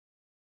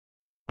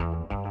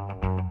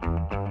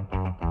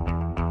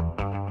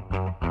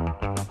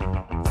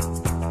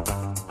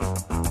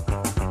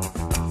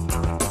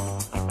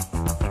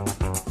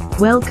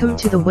Welcome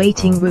to the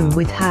waiting room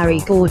with Harry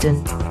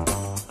Gordon.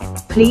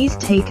 Please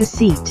take a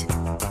seat.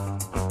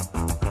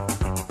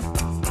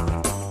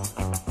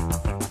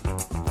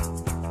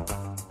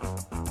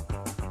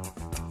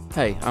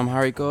 Hey, I'm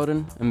Harry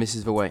Gordon, and this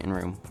is The Waiting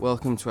Room.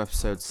 Welcome to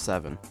episode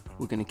 7.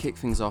 We're going to kick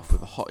things off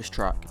with the hottest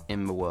track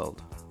in the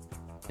world,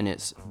 and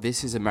it's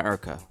This Is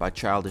America by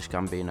Childish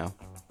Gambino.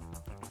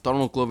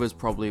 Donald Glover's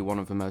probably one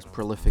of the most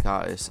prolific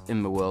artists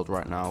in the world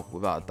right now,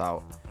 without a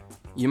doubt.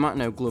 You might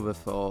know Glover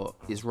for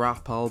his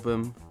rap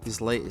album, his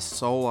latest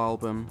soul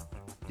album,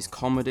 his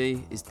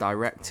comedy, his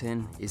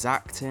directing, his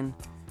acting.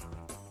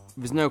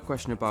 There's no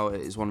question about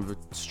it, he's one of the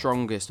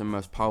strongest and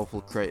most powerful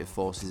creative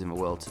forces in the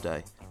world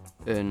today.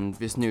 And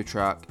this new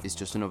track is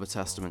just another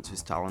testament to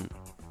his talent.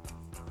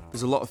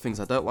 There's a lot of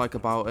things I don't like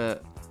about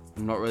it.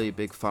 I'm not really a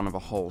big fan of a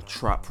whole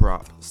trap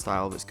rap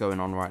style that's going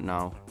on right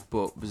now,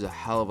 but there's a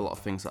hell of a lot of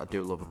things that I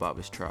do love about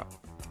this track.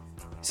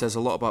 It says a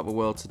lot about the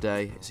world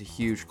today, it's a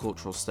huge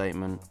cultural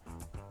statement,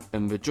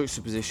 and the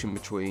juxtaposition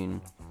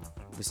between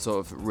the sort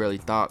of really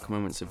dark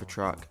moments of the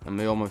track and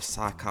the almost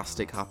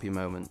sarcastic happy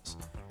moments,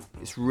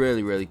 it's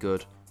really, really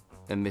good.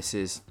 And this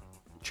is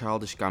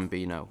Childish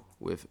Gambino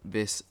with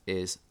This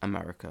Is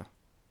America.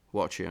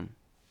 Watch him.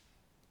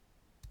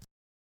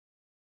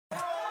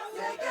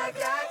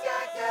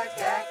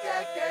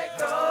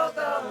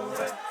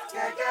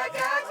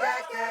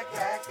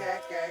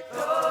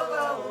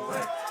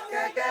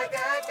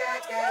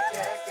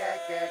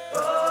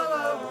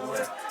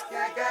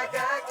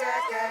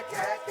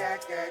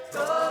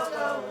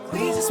 We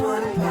just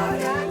wanna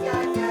party,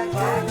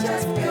 party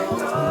just for you.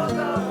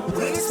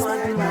 We just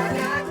wanna party,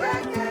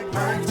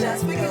 party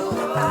just for you.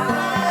 I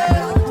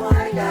don't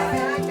wanna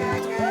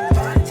die,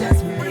 party just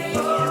for you.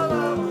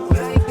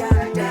 You ain't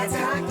gotta dance,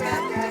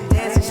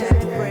 dance and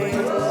shake your brain.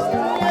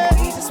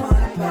 We just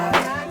wanna party,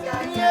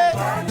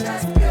 party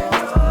just for you.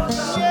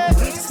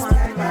 We just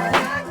wanna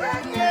party,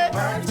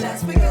 party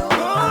just for you.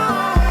 I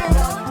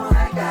don't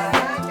wanna die,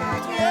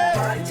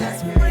 party just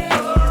for you.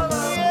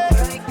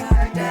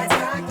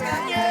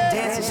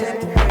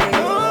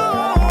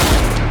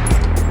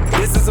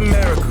 This is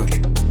America.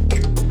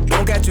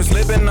 Don't catch you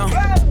slipping now.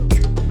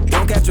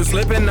 Don't catch you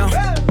slipping now.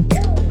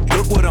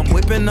 Look what I'm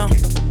whipping now.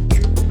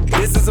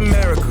 This is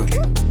America.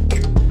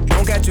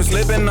 Don't catch you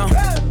slipping now.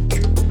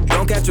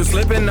 Don't catch you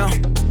slipping now.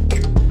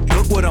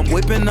 Look what I'm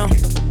whipping now.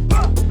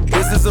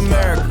 This is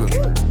America.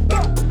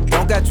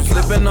 Don't catch you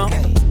slipping now.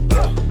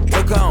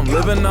 Look how I'm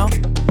living now.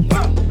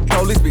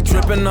 Police be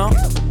tripping now.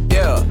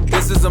 Yeah,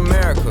 this is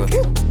America.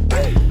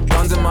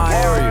 Guns in my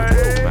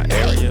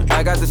area.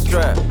 I got the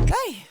strap.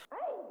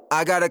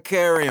 I gotta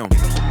carry 'em.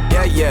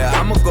 Yeah,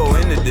 I'ma go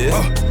into this.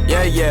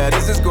 Yeah,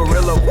 this is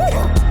gorilla.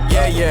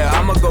 Yeah,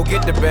 I'ma go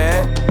get the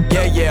bag.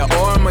 Yeah,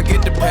 or I'ma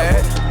get the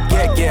pad.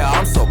 Yeah,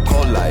 I'm so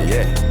cold like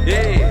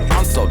yeah.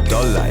 I'm so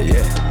dull like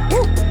yeah.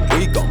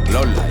 We gon'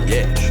 blow like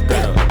yeah.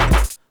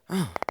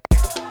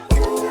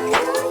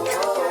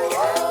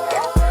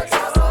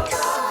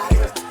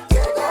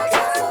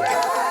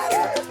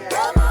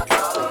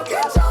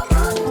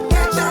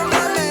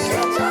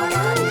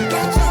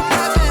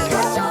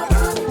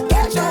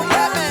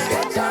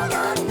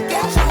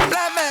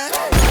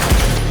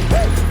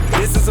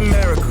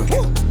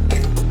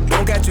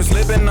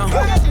 Slipping now.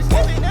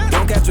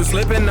 Don't catch you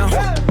slipping now.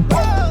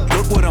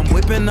 Look what I'm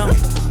whipping now.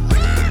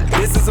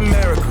 This is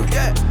America.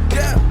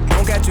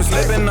 Don't catch you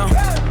slipping now.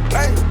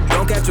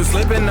 Don't catch you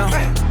slipping now.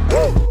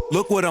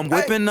 Look what I'm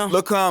whipping now.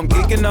 Look how I'm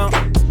geeking now.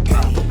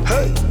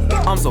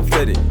 I'm so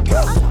fitted.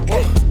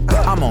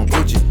 I'm on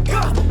Gucci.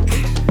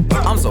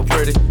 I'm so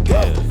pretty.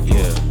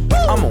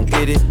 I'm gonna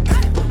get it.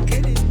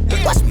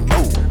 Watch me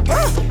move.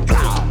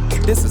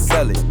 This is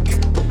Sally.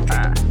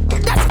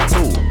 That's a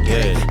tool.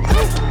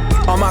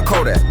 On my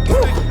Kodak,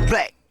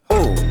 black,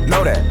 ooh,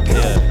 know that,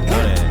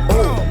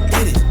 ooh,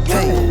 get it,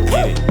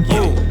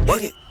 ooh,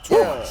 work it,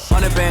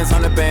 100 bands,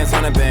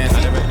 contraband,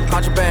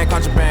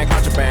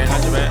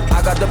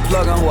 I got the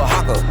plug on who a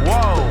hawker,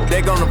 whoa,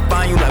 they gonna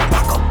find you like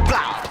Baka,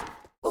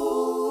 blah.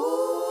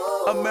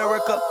 Ooh,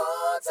 America,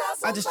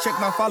 I just checked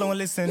my follow and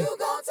listen,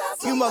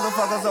 you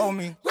motherfuckers owe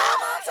me.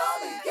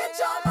 Get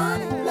your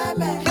money, black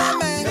man,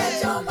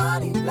 get your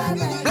money, black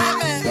man,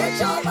 get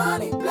your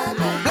money, black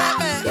man,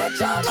 get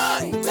your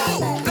money.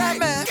 Black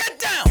man, get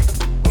down.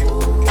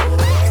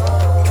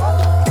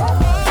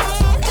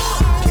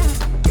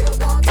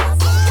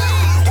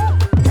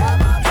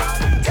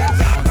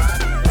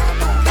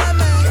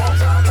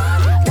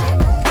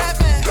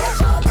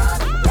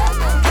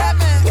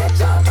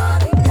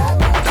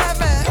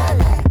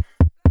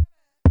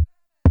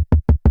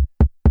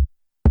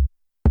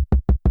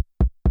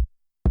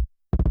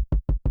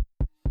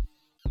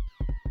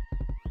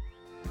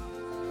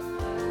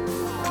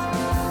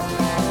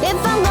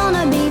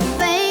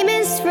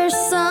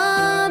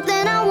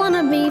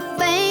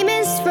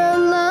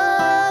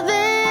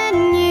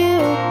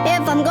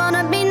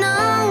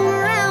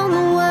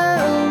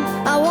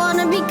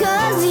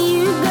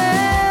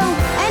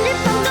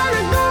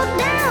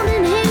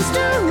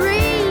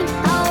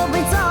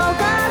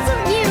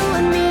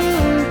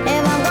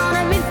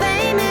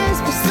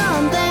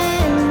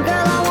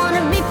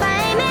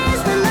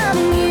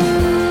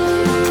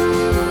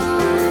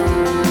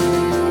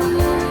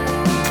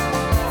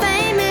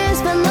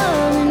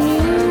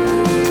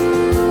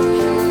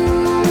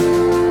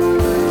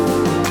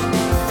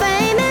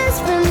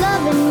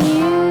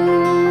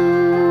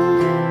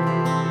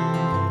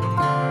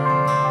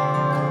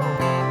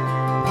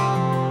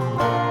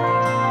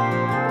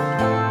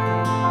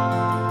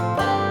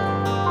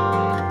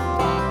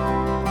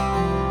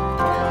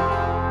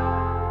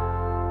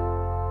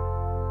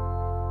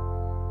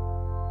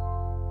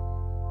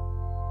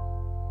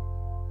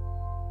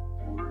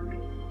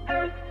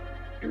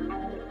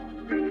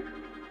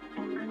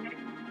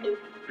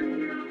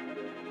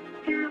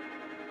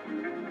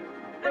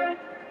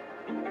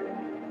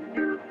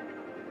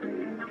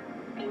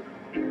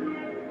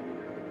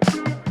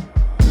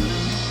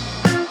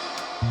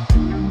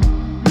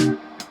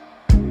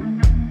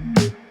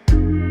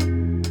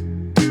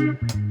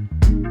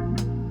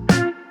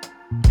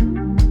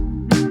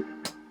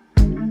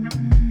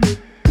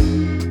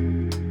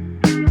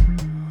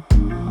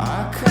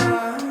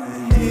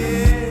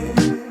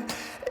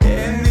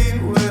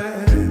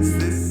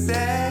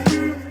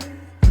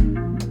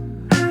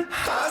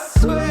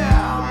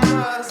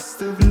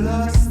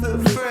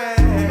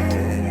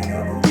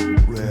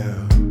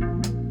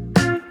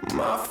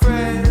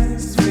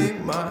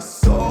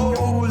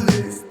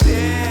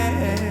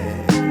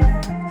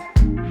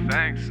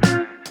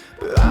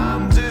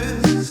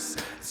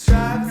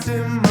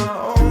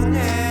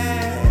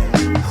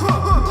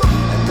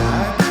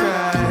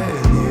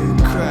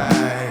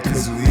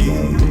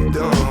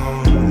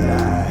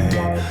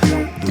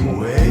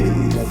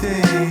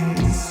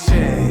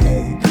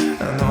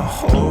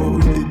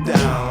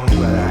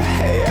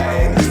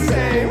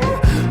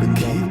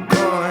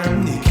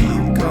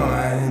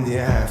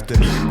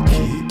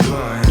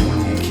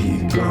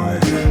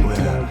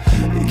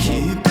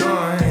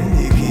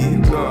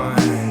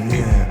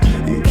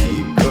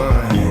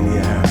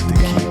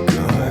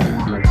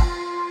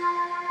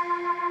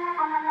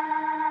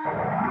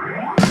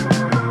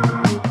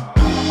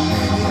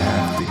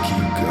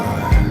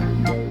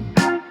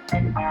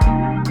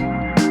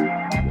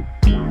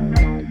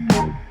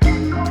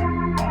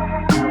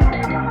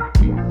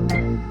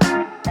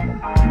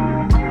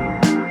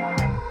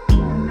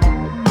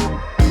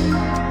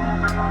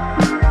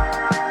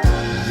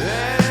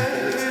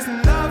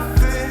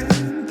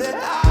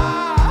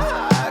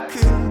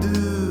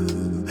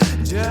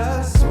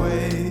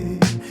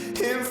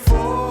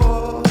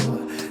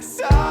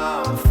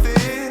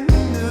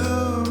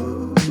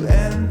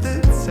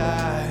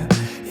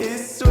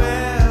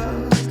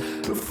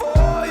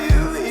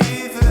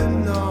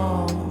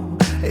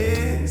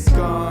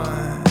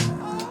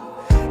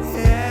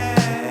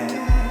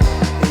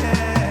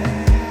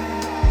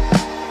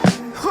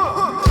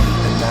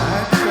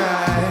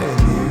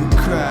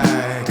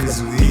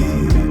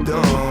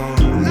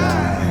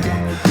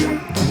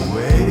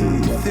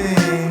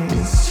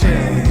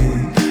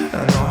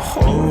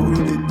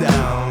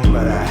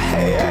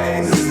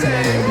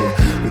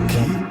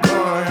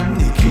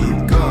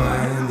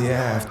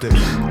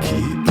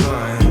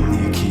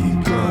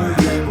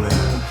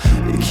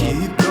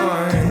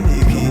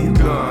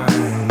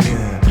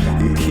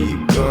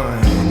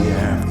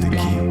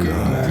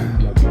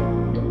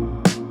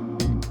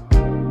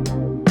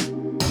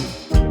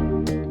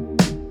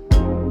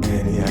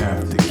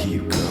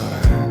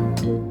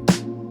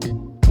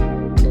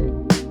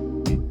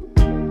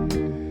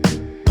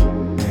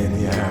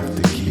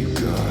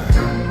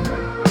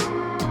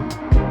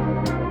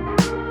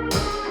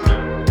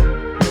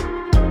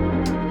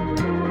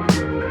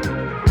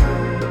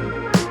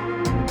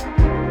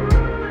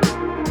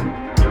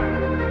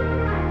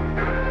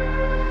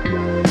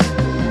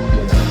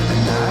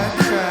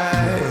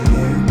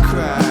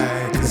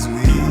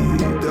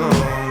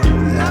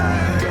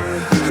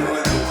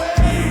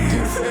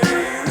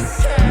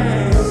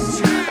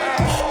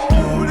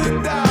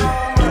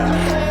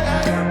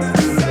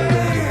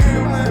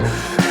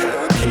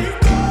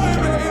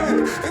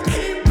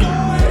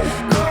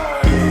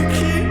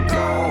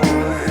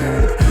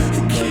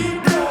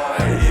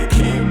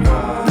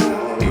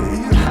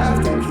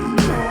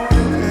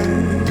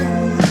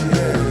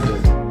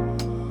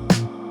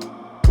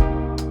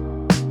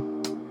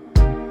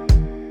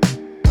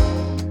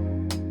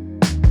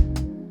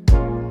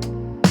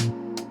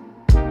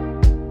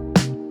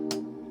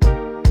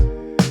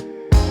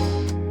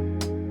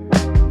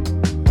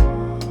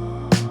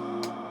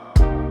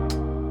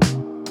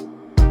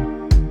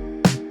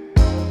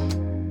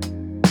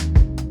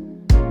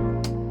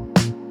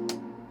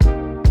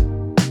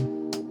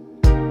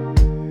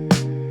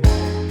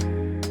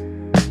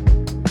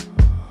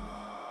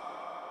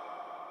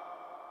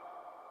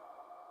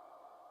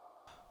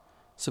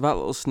 So that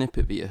little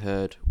snippet that you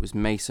heard was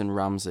Mason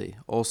Ramsey,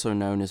 also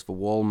known as the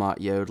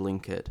Walmart yodeling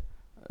kid,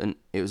 and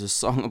it was a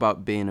song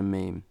about being a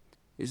meme.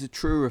 It's a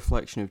true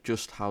reflection of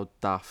just how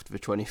daft the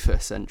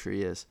 21st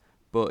century is,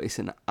 but it's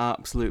an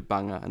absolute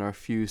banger and I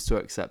refuse to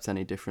accept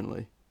any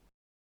differently.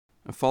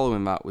 And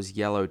following that was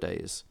Yellow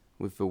Days,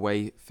 with The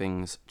Way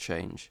Things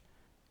Change.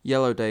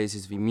 Yellow Days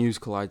is the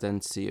musical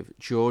identity of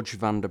George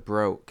van der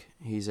Broek.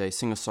 He's a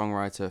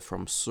singer-songwriter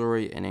from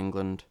Surrey in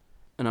England,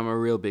 and I'm a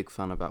real big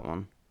fan of that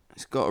one.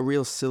 It's got a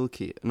real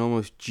silky and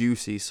almost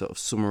juicy sort of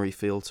summery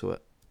feel to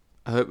it.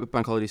 I hope the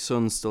bank holiday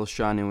sun's still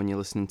shining when you're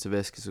listening to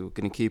this because we're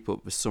going to keep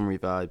up the summery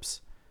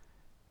vibes.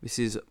 This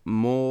is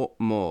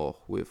MorMor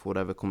with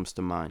Whatever Comes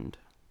to Mind.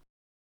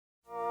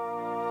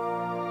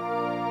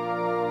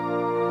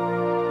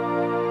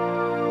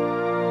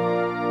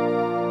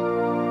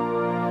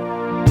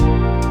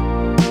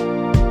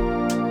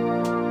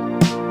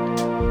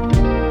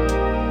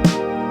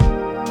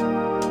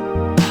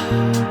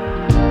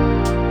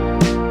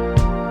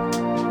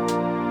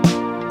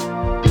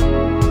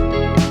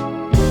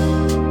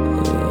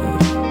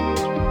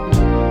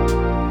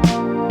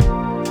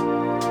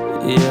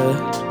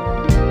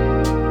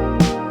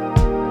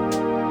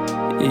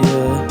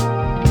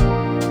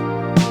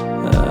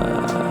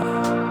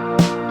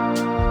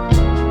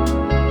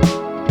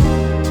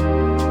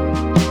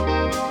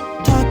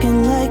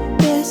 Talking like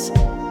this,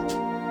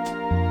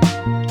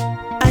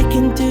 I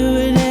can do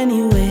it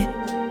anyway.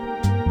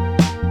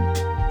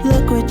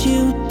 Look what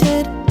you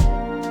did,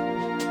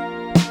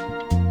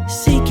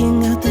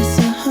 seeking out the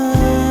sun.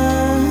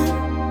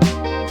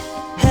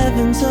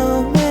 Heaven's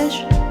a wish,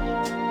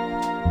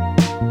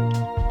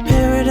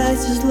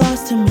 paradise is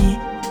lost to me.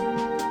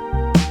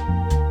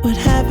 What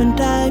haven't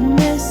I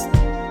missed?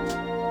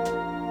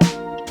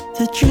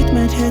 The truth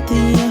might hurt the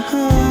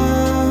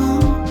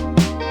young.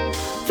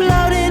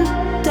 Floating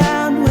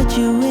down what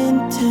you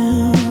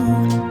into.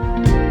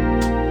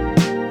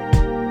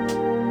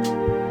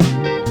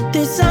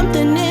 There's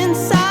something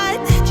inside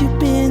that you've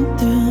been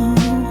through.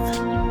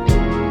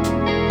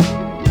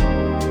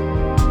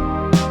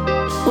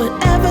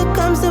 Whatever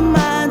comes to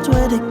mind's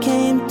what it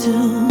came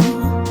to.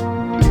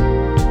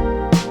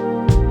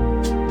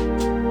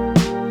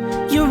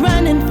 You're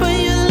running for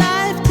your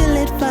life till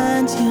it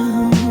finds you.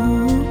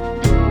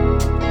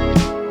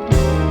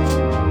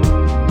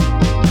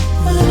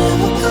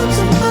 Whatever comes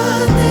to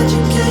mind that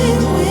you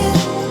can't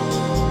wish.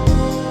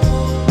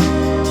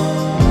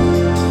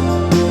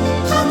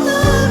 I'm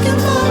looking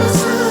for a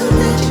sign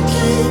that you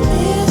can't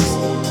miss.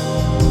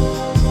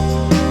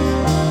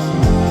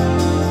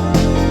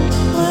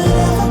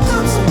 Whatever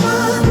comes to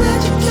mind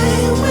that you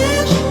can't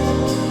wish.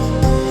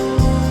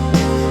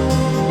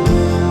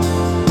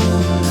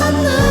 I'm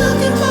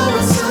looking for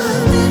a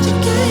sign that you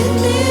can't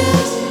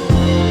miss.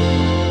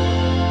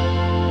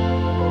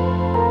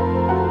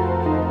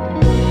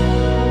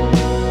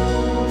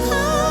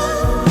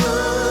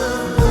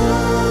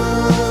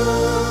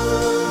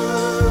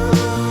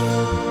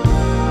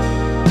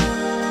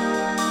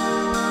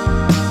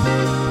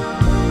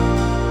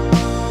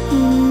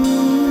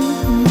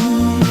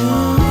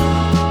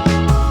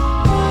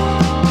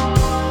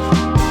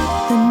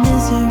 The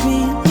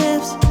misery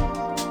lives.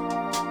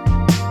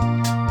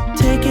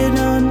 Take it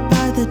on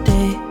by the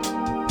day.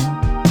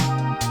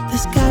 The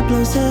sky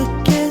blows a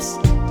kiss.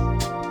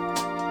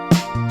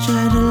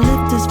 Try to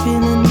lift this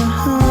feeling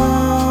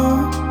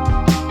behind.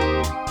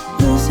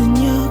 Losing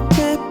your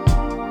grip.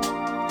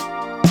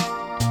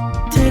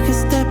 Take a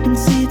step and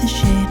see the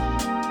shade.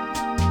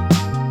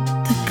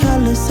 The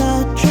colors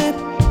all drip.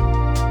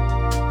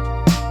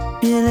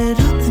 Feel it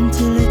all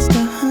until it's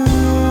done.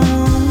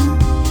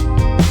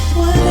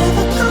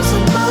 Whatever comes to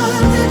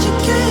mind that you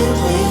can't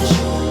wish.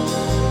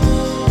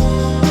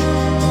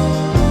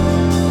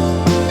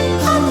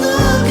 I'm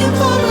looking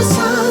for a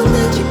sign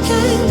that you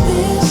can't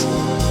miss.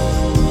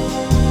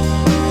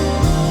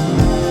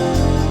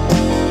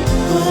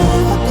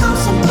 Whatever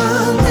comes to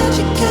mind that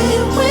you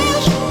can't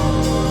wish.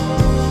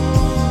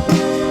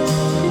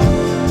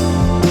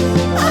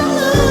 I'm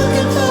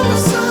looking for a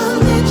sign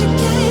that you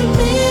can't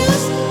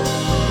miss.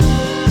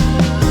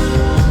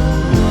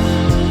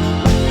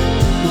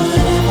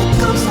 Whatever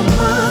comes to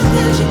mind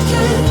that you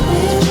can't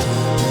wish.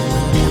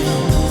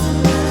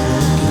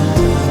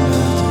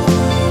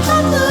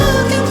 I'm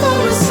looking for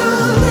a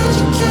sign that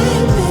you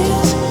can't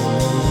miss.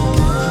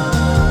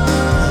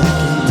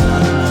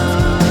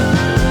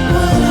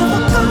 Whatever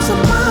comes to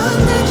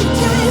mind that you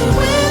can't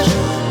wish.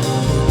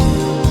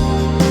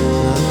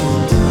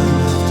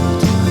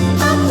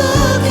 I'm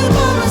looking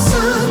for a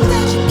sign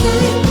that you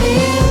can't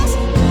miss.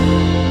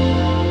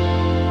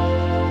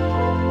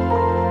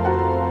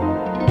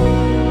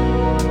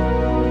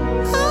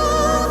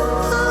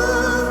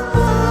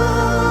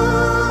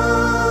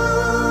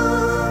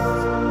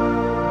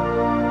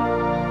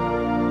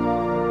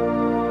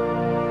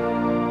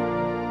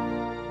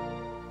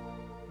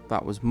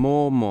 That was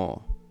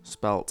MorMor,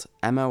 spelt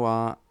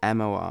MorMor.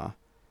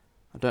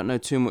 I don't know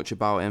too much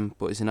about him,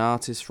 but he's an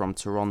artist from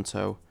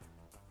Toronto,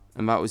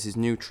 and that was his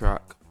new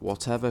track,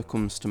 Whatever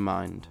Comes to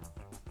Mind.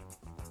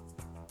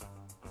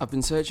 I've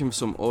been searching for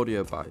some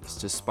audio bites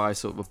to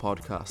spice up the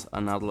podcast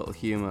and add a little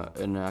humour,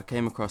 and I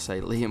came across a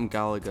Liam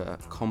Gallagher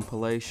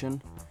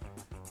compilation,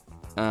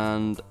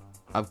 and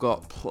I've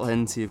got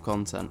plenty of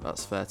content,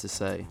 that's fair to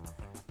say.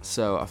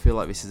 So I feel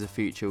like this is a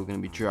feature we're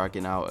going to be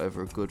dragging out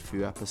over a good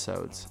few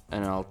episodes,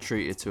 and I'll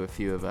treat you to a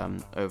few of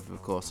them over the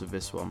course of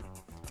this one.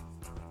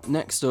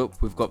 Next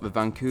up, we've got the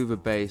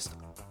Vancouver-based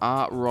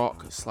art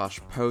rock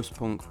 /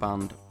 post-punk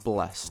band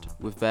Blessed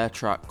with their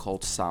track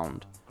called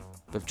Sound.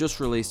 They've just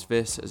released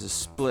this as a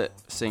split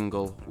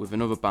single with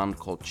another band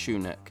called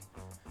Tunic,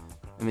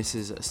 and this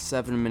is a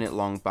 7-minute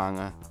long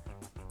banger.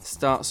 It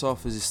starts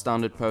off as a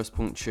standard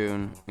post-punk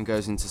tune and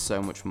goes into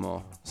so much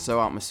more, so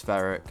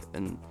atmospheric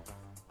and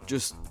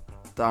just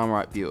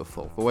downright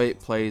beautiful. The way it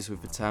plays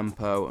with the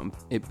tempo, and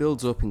it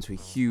builds up into a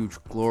huge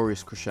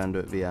glorious crescendo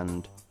at the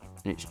end,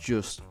 and it's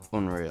just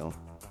unreal.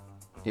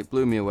 It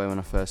blew me away when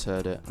I first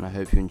heard it, and I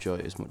hope you enjoy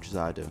it as much as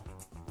I do.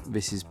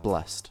 This is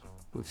Blessed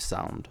with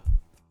Sound.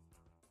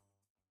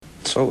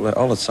 Totally,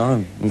 all the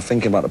time. I'm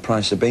thinking about the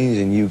price of beans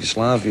in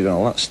Yugoslavia and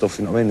all that stuff,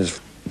 you know what I mean? There's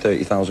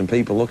 30,000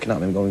 people looking at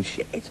me and going,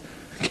 shit,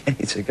 get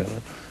it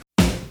together.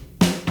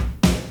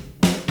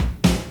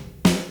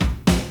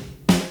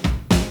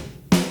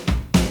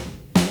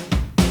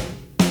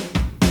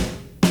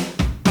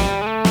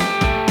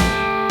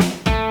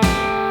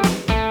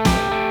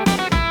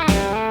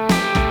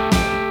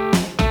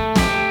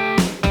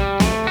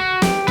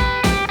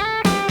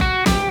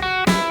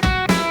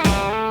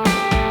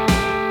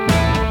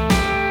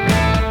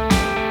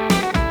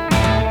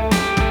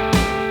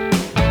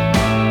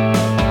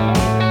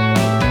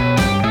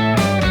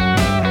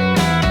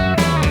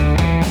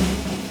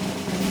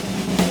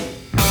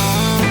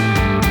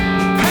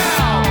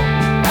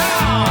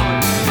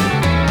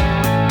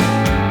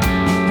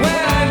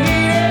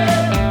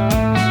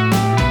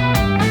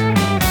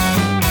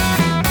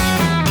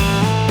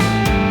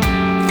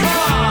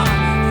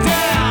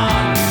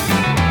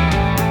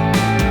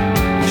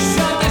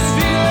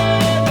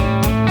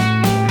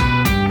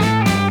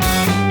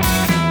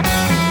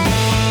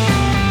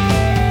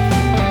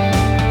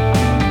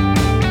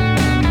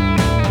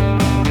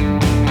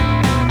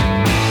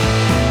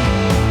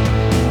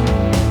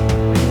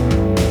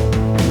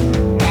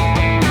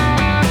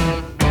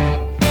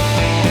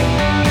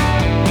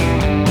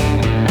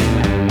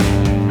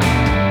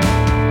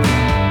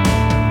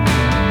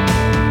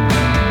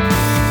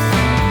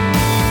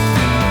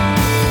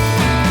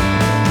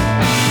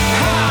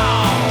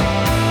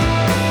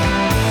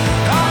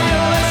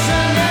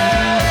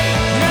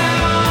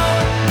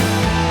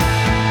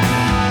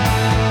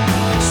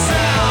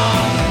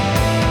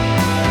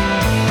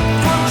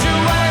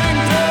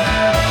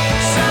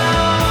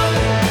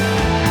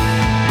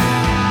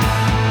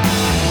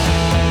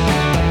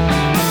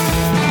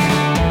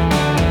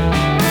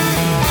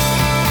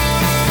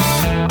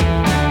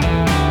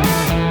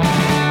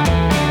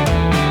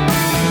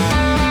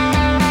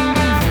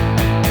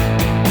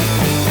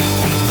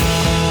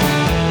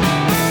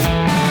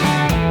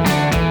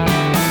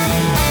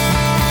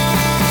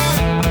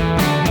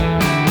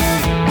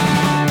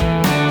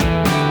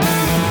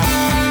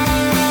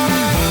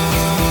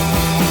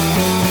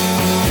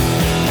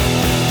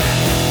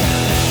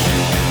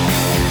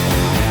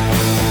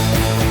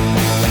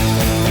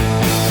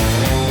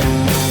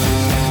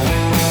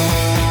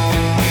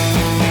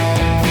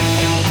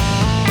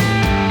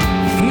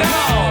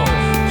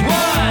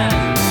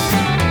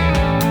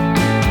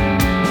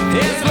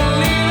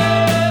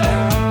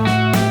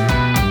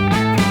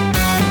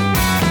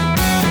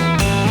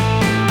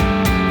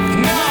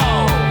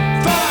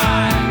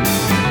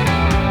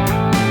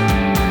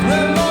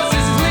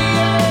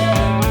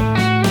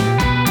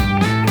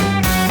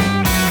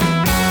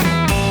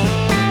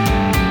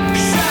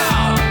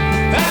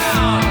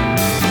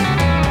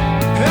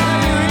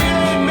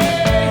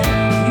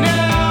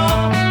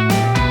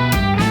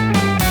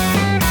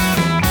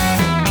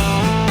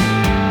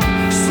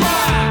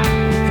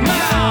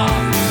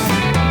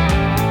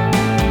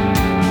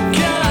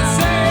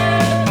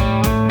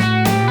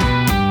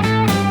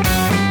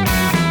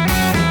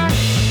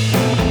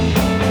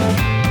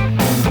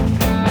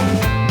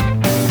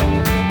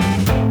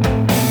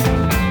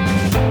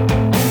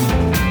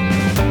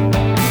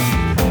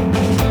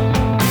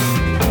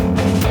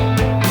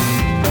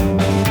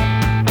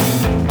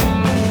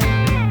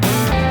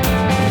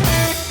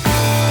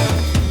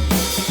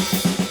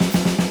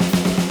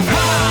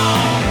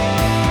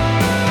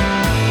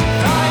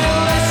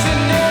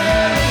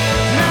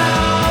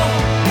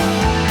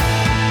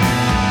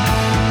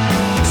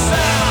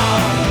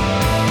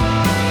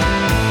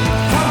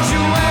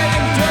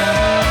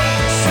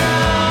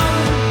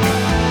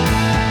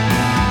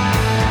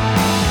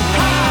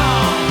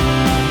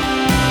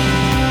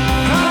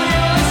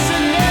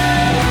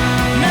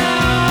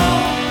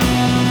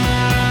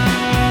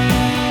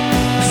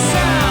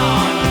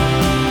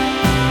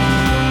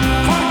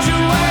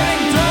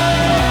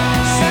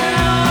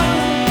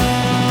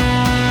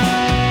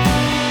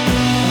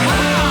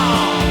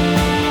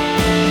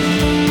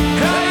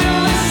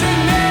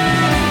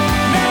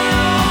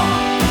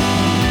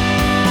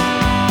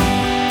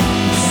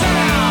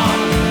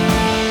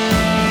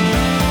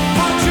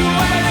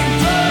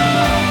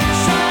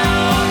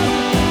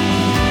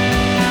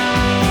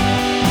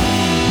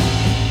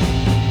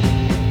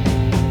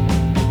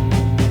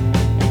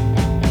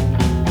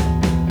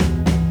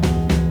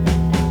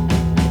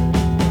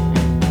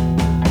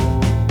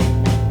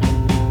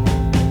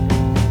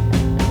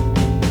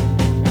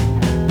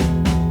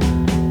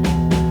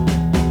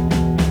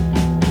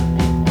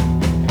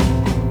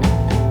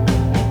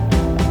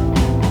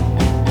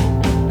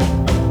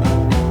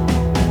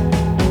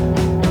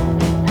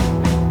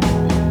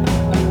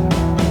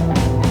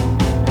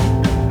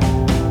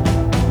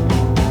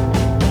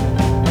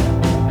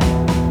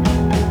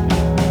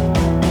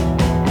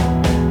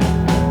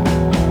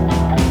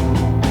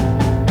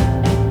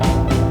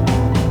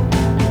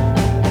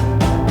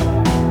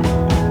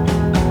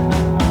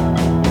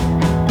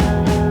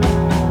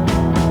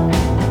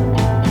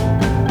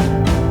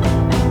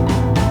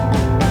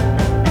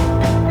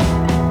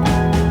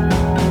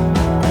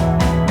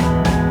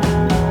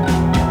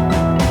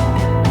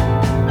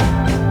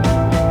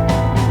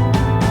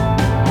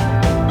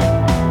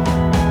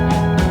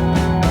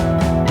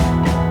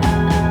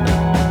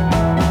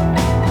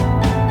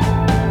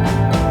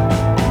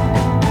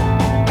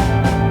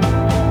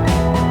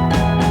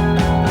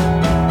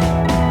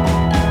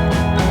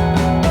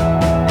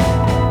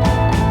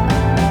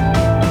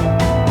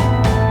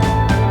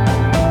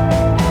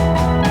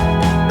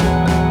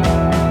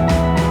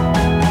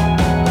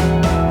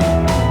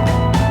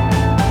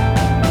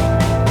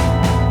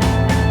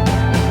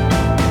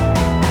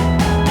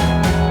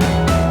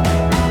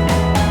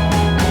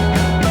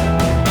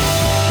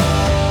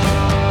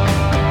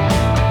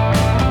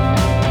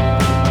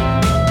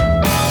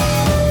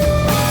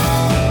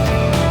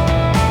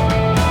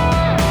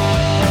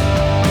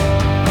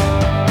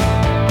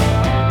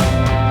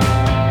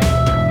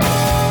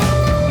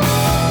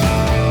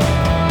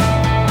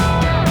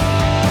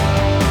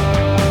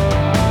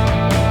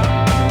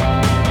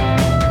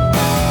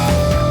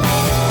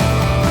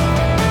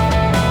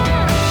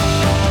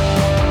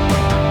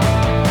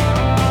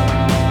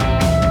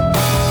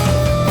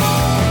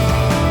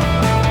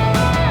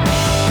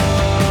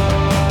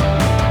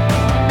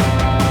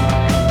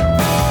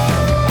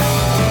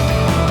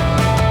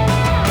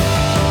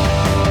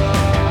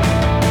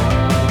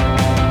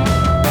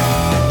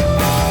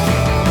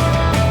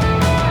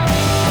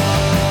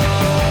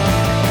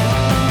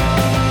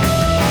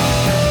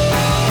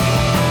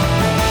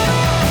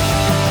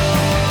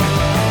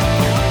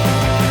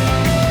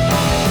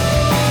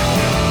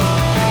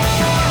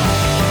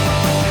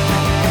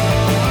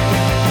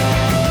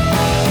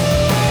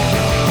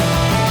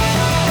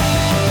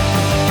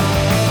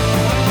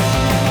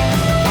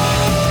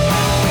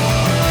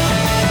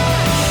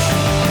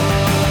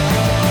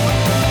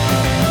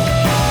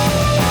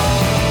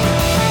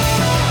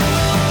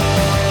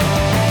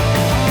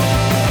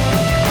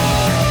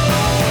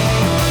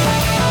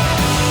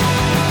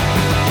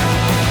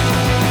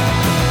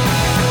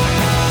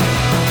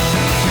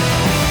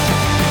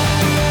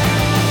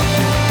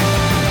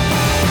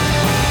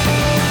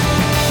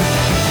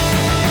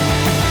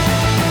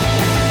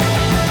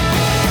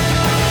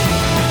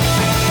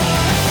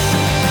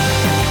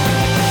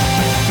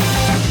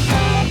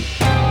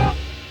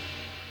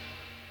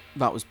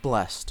 That was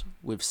Blessed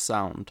with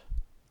Sound.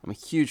 I'm a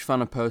huge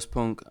fan of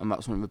post-punk, and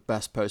that's one of the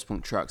best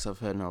post-punk tracks I've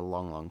heard in a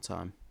long, long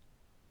time.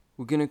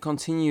 We're going to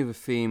continue the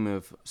theme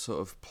of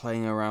sort of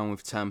playing around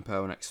with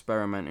tempo and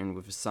experimenting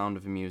with the sound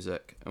of the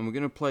music, and we're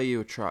going to play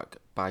you a track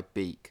by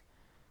Beak.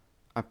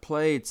 I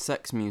played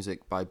Sex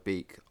Music by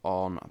Beak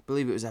on, I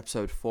believe it was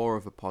episode 4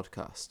 of a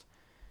podcast,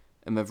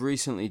 and they've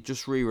recently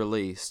just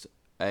re-released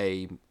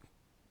a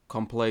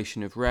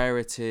compilation of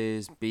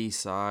rarities,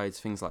 B-sides,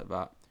 things like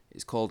that.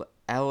 It's called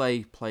LA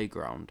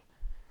Playground.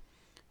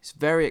 It's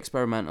very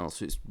experimental,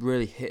 so it's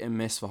really hit and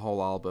miss the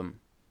whole album.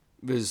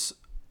 There's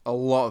a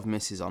lot of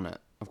misses on it,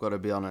 I've got to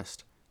be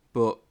honest,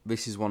 but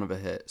this is one of the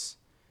hits.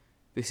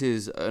 This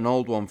is an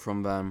old one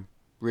from them,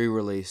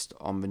 re-released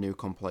on the new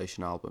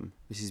compilation album.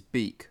 This is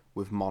Beak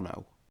with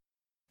Mono.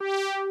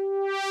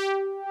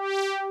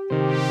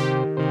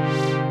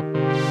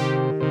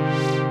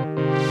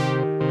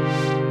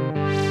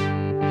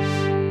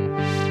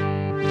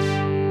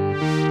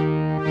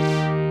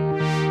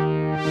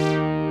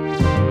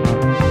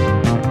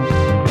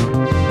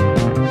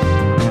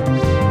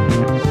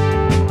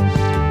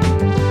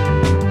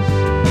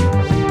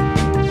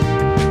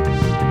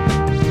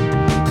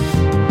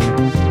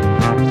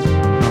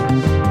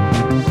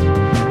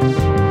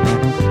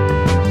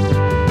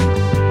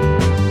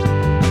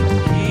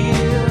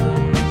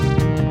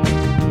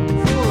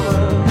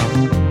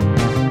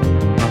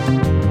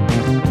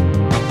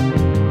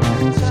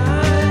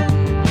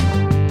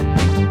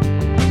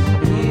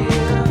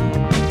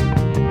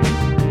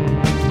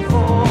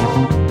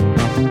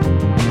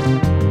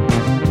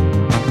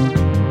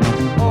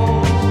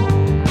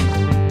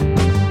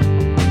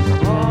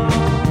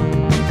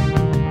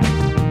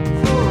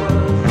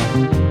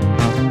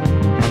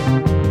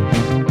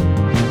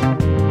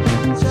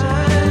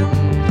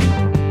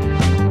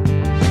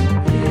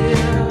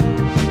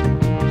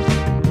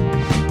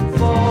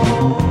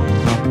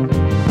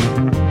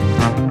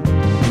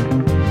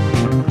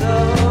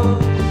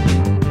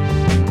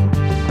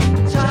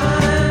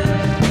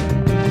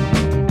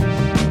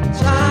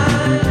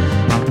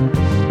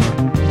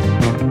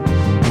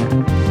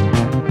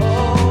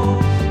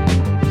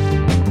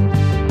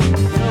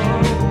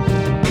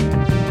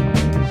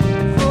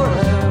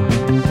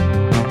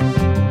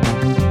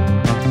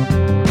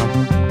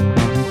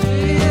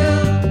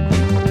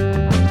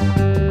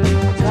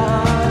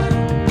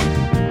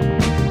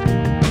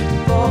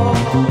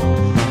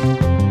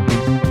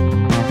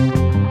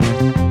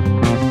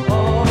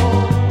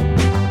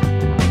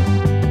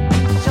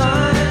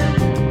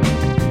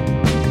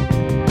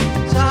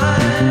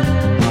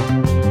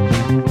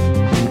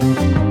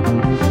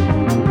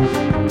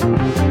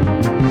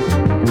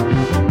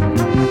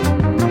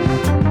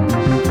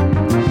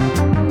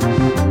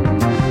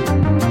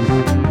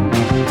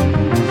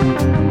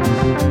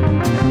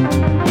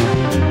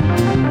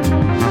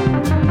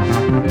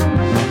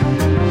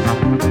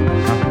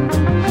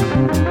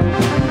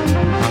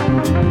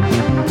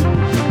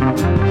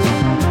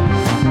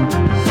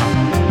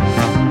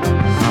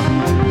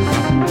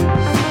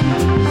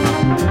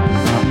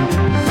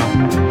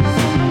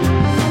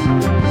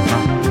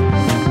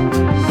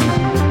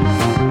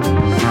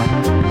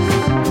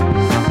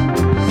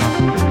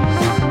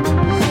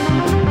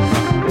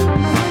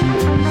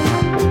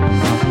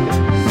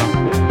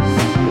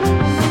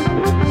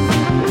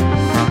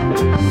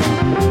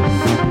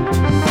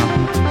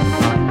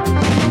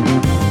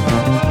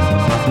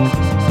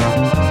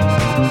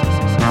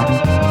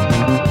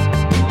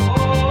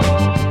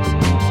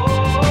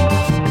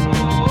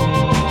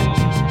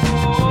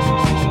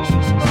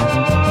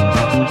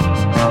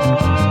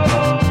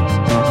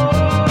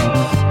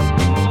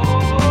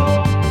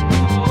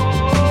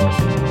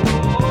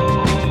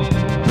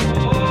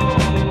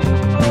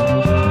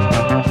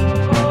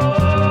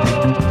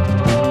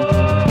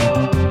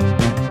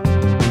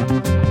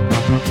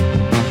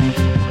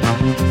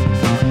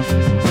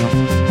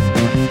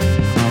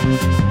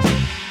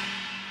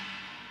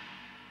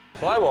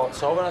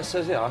 over and I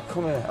says, yeah, I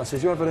come here. I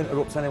says, you ever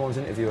interrupt anyone's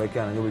interview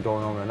again and you'll be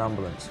going on in an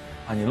ambulance?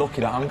 And you're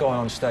lucky that I'm going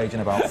on stage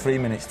in about 3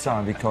 minutes'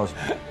 time because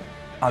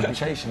I'd be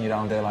chasing you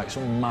down there like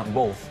some mad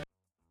wolf.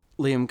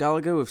 Liam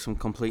Gallagher with some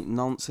complete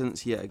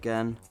nonsense yet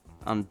again,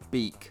 and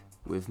Beak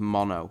with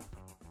Mono.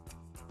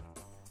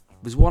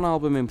 There's one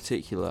album in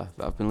particular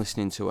that I've been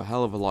listening to a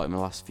hell of a lot in the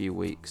last few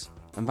weeks,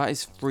 and that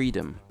is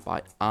Freedom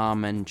by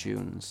Armen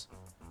Dunes.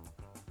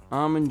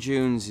 Armen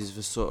Dunes is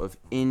the sort of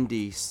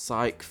indie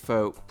psych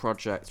folk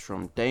project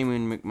from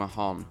Damien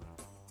McMahon,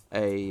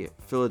 a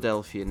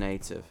Philadelphia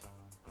native.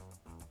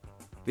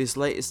 This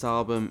latest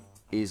album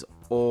is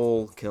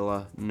all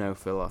killer, no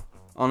filler.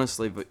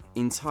 Honestly, the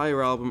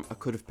entire album, I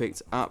could have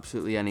picked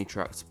absolutely any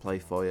track to play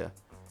for you.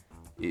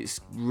 It's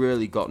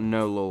really got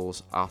no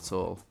lulls at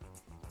all.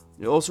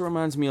 It also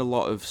reminds me a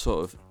lot of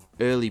sort of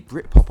early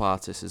Britpop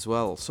artists as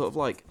well, sort of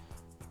like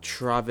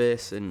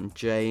Travis and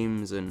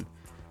James and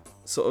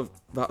sort of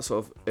that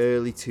sort of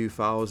early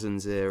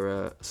 2000s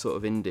era sort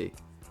of indie,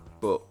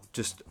 but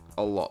just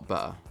a lot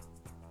better.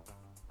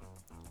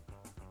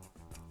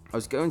 I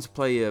was going to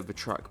play the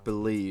track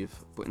Believe,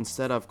 but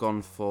instead I've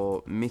gone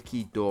for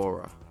Mickey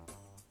Dora.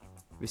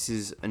 This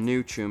is a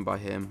new tune by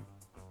him,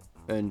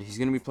 and he's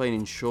going to be playing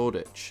in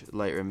Shoreditch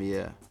later in the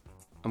year.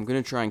 I'm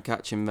going to try and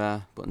catch him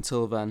there, but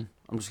until then,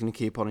 I'm just going to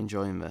keep on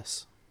enjoying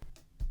this.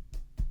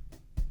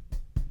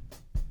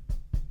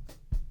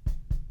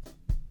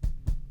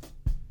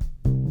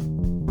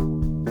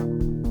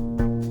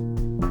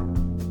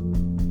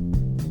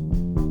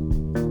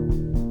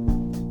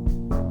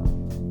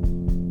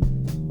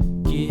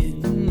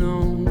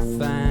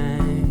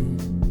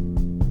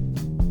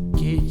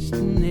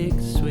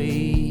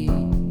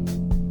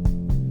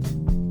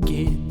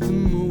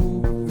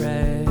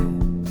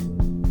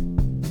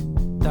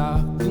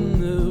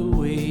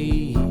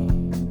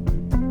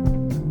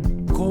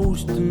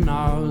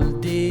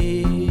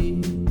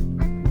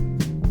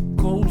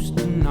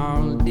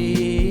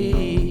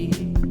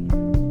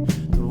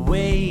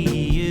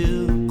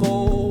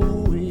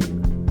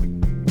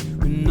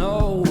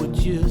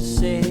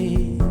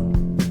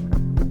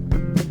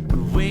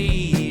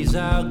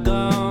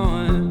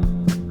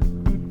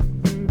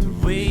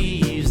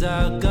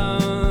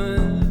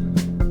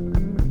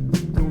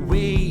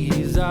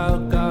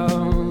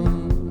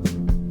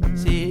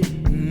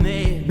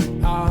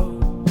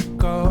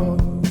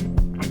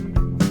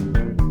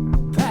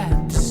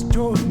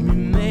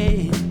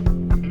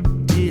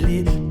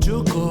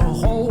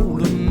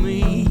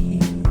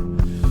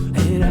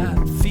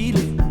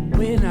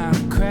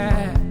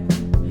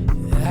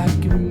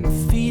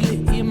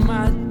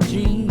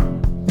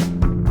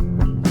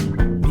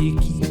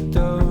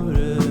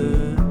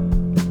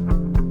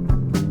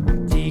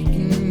 Take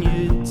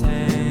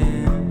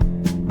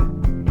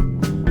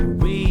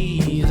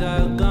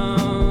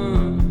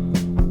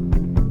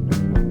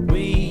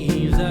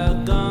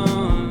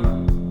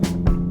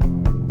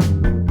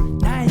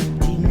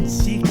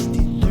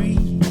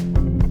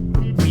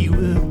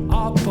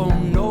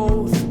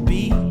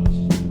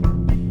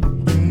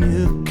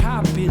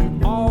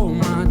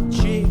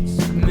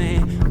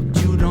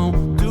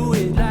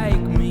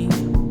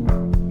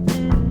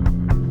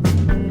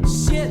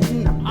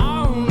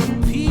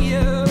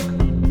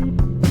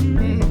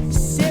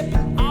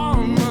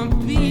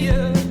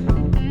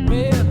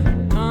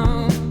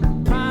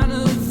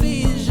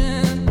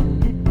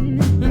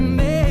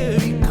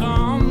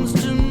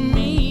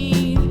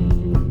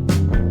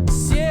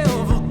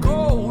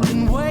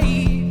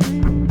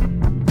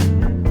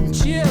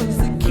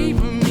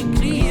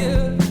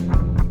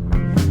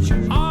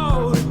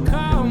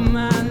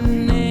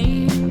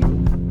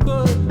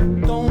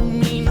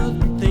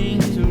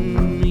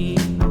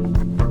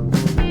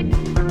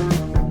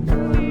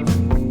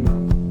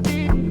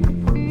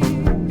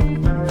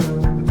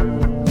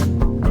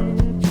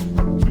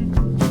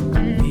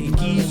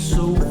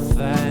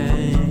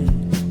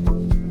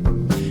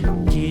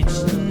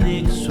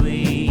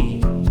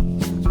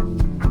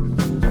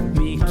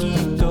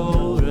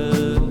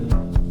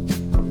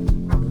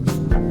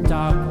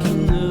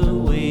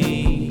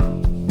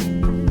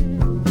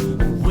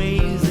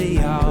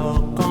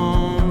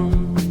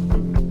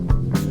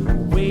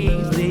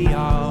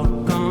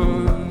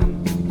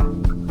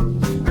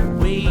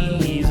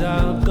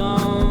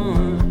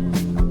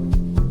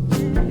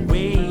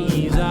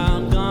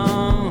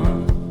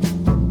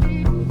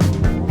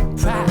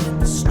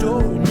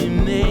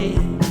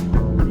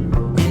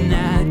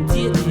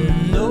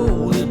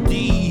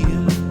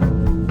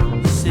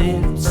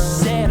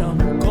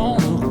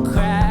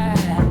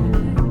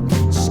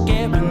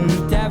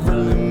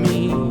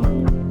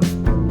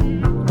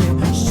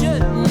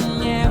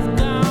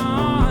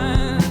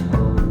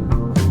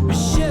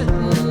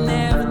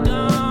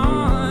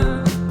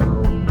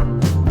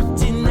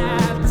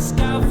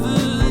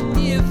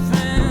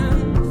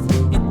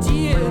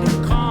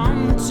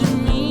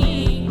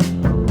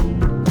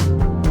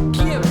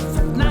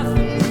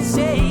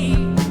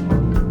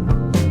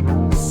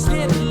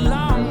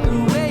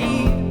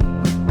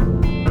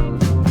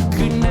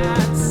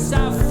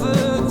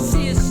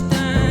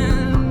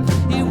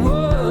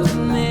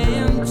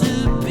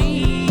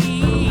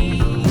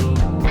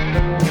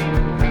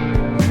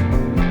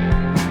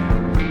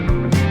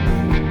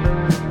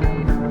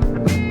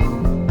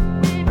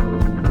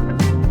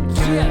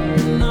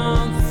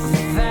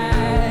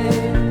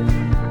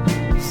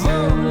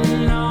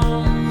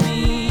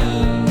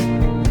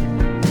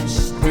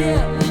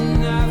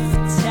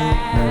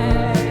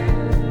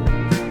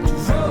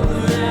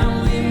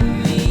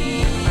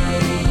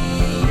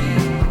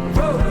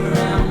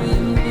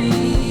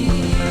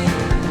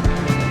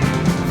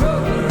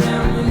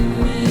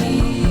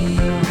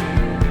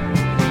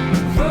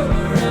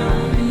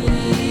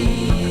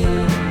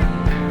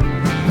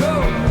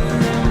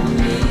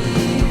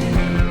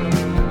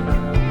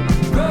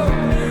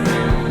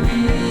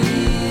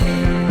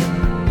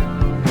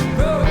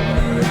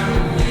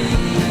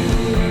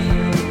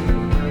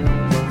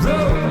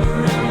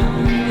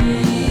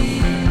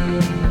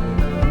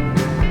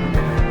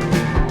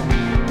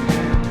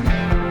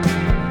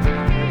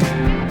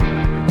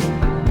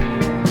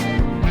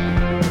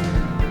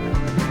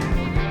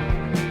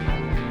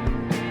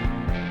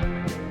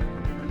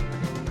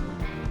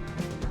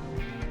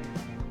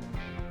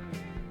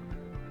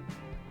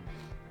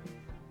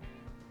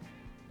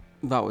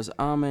That was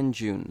Amen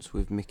Dunes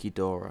with Mickey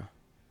Dora.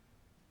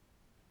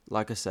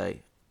 Like I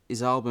say,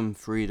 his album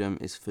Freedom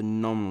is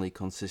phenomenally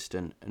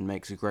consistent and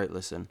makes a great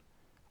listen.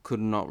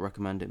 Could not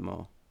recommend it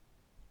more.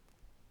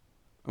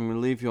 I'm going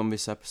to leave you on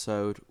this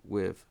episode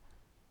with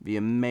the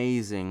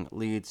amazing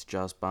Leeds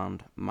jazz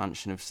band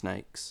Mansion of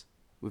Snakes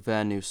with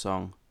their new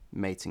song,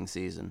 Mating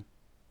Season.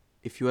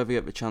 If you ever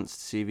get the chance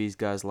to see these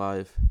guys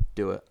live,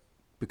 do it,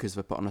 because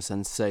they put on a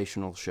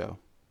sensational show.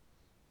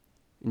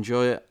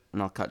 Enjoy it,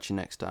 and I'll catch you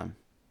next time.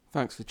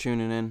 Thanks for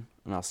tuning in,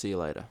 and I'll see you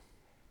later.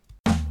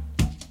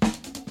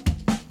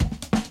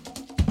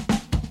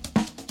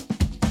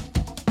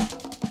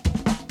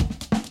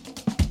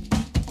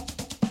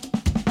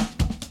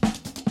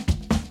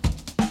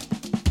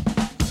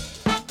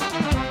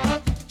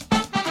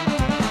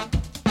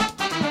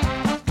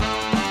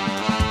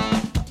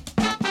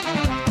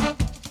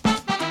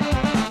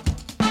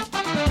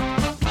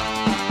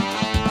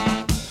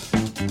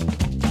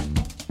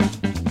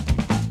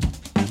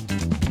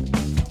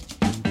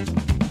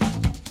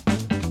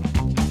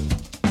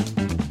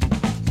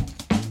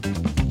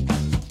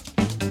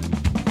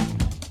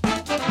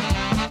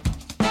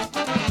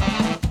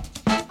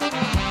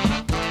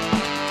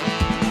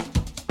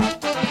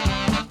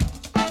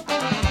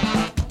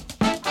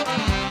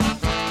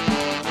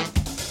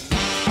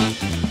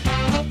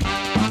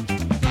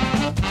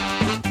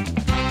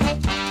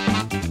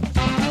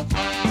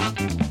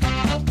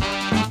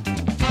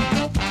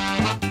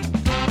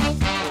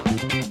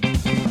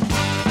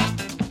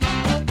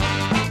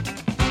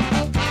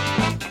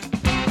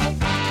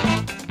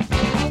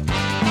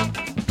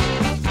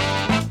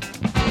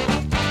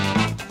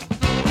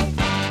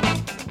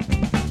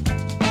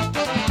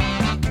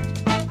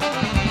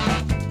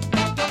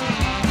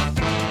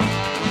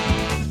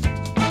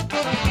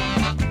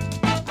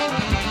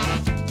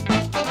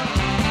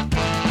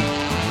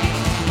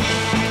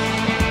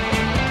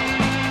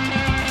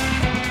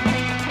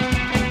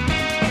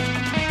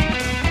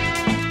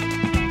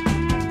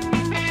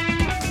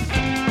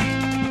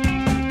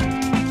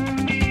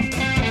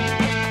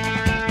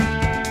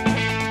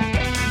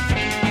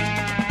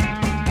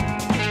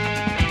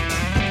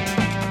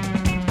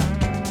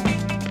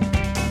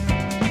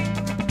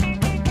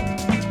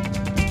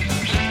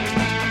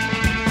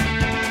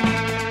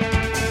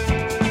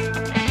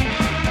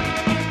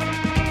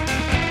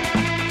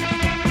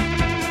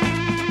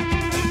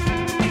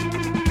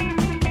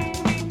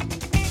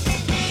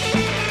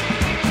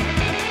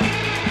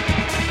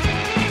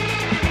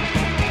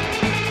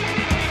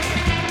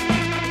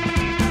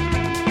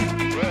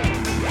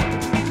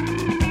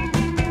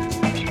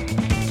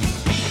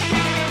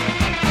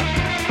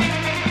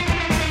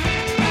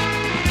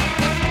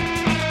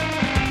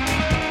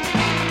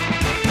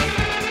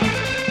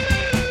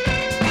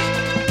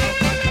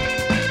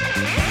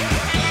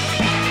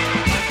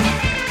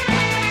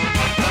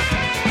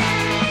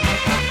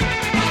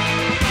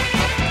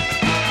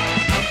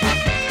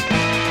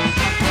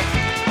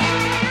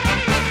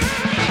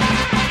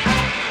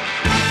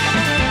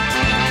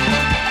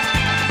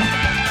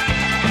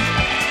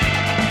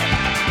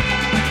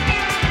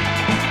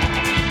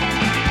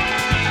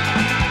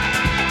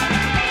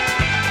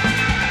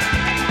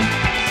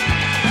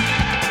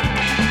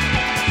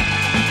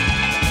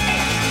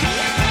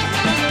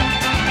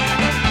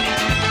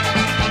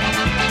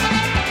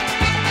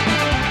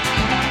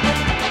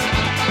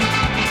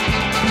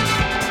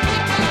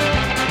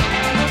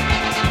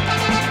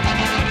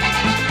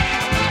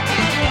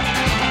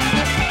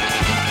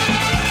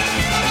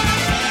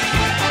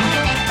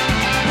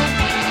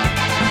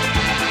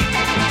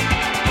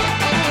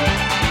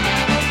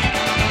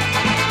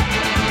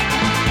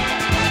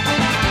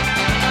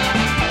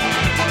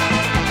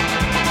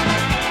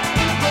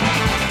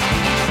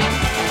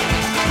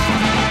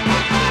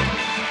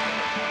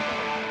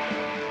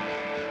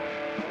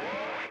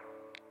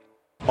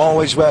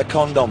 Always wear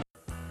condom.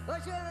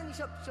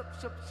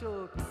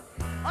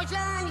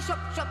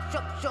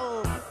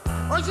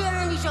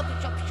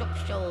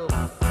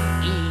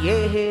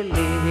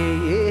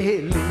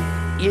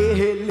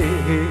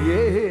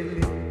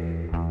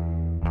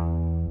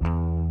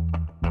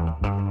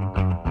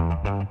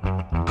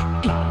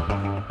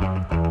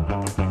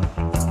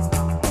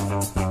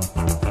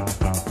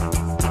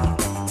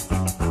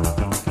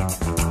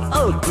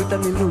 Oh,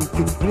 good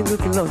me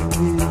look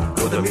lovely.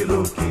 Good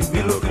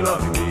me look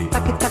lovely.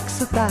 Tak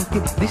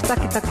sotaque,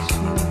 destaque taxi.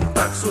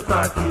 Tak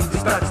sotaque,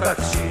 destaque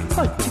taxi.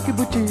 Oh, tiki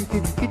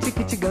boutique,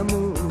 kiti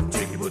gamu.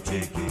 Tiki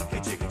boutique,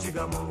 kiti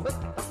gamu.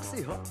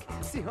 Si rock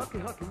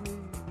me.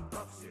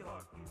 Si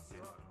rock.